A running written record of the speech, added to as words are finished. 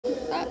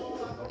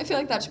I feel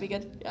like that should be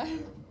good. Yeah.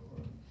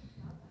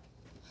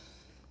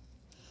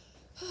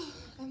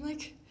 I'm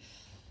like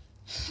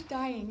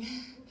dying.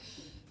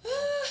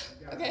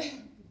 Okay,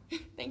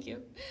 thank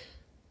you.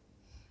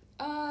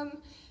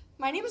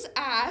 My name is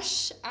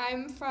Ash.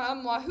 I'm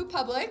from Wahoo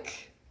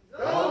Public.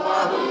 Go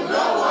Wahoo,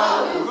 go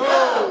Wahoo,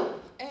 go!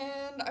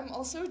 And I'm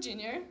also a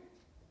junior.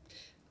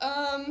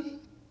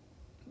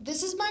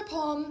 This is my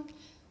poem,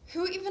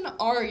 Who Even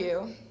Are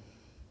You?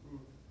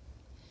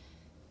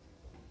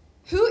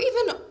 Who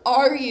even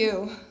are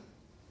you?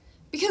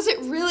 Because it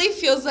really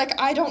feels like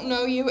I don't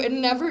know you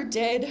and never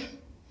did,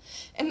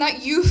 and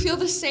that you feel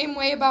the same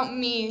way about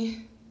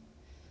me.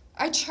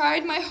 I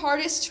tried my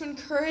hardest to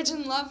encourage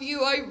and love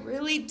you, I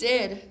really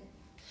did.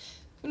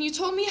 When you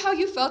told me how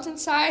you felt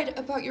inside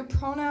about your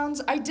pronouns,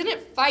 I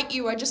didn't fight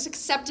you, I just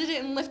accepted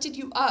it and lifted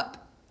you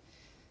up.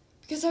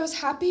 Because I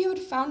was happy you had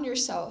found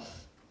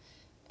yourself,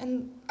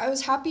 and I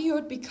was happy you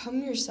had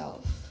become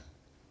yourself.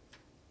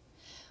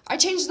 I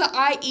changed the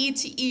I-E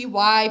to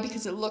E-Y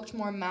because it looked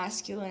more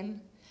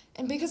masculine,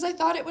 and because I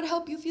thought it would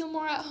help you feel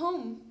more at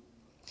home,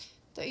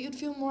 that you'd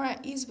feel more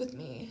at ease with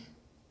me.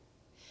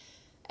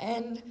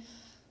 And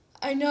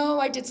I know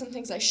I did some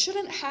things I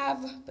shouldn't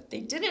have, but they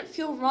didn't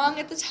feel wrong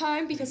at the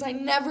time because I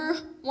never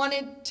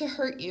wanted to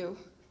hurt you.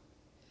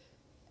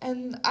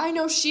 And I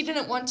know she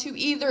didn't want to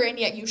either, and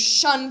yet you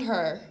shunned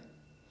her.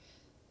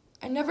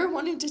 I never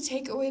wanted to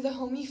take away the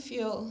home you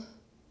feel.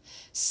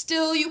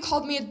 Still, you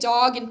called me a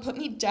dog and put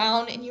me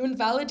down, and you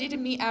invalidated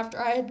me after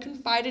I had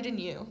confided in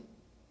you.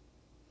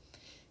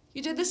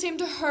 You did the same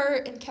to her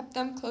and kept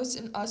them close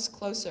and us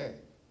closer.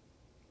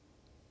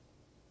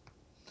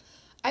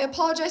 I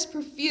apologized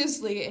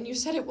profusely, and you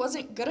said it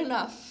wasn't good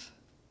enough.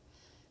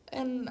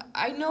 And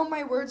I know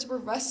my words were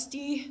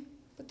rusty,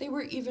 but they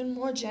were even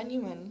more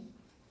genuine.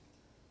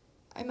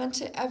 I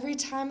meant it every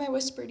time I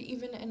whispered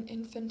even an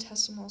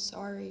infinitesimal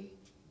sorry.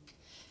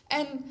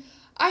 And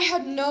I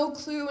had no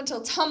clue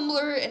until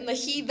Tumblr and the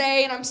he,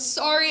 they, and I'm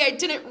sorry I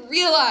didn't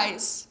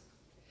realize.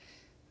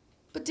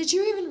 But did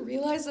you even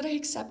realize that I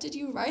accepted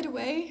you right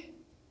away?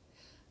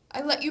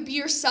 I let you be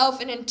yourself,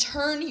 and in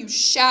turn you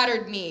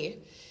shattered me.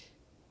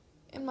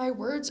 And my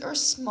words are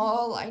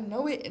small, I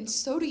know it, and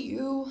so do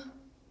you.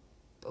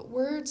 But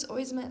words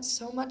always meant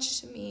so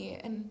much to me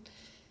and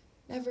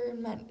never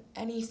meant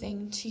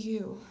anything to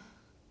you.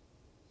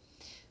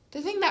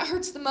 The thing that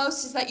hurts the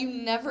most is that you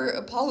never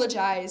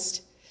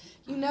apologized.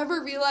 You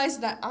never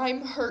realized that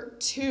I'm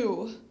hurt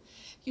too.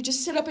 You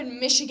just sit up in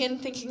Michigan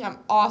thinking I'm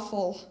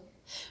awful,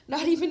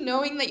 not even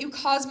knowing that you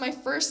caused my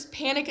first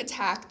panic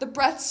attack, the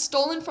breath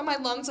stolen from my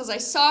lungs as I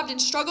sobbed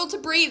and struggled to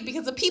breathe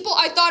because the people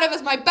I thought of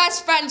as my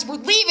best friends were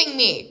leaving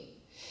me.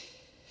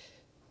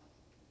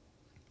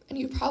 And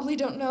you probably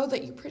don't know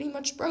that you pretty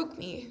much broke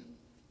me.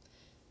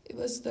 It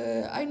was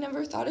the I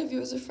never thought of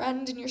you as a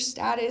friend and your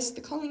status, the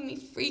calling me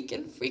freak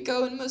and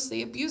freako and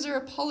mostly abuser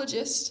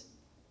apologist.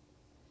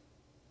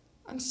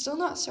 I'm still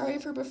not sorry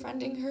for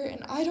befriending her,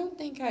 and I don't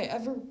think I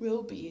ever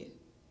will be.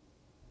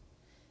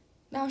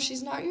 Now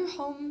she's not your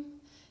home,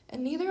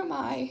 and neither am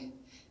I,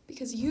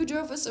 because you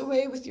drove us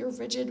away with your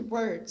rigid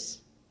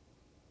words.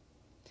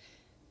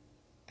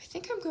 I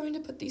think I'm going to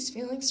put these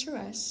feelings to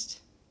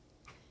rest,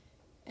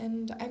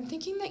 and I'm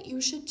thinking that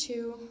you should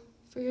too,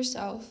 for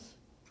yourself,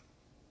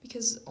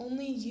 because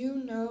only you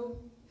know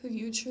who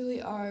you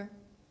truly are,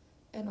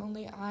 and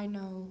only I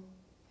know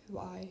who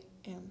I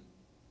am.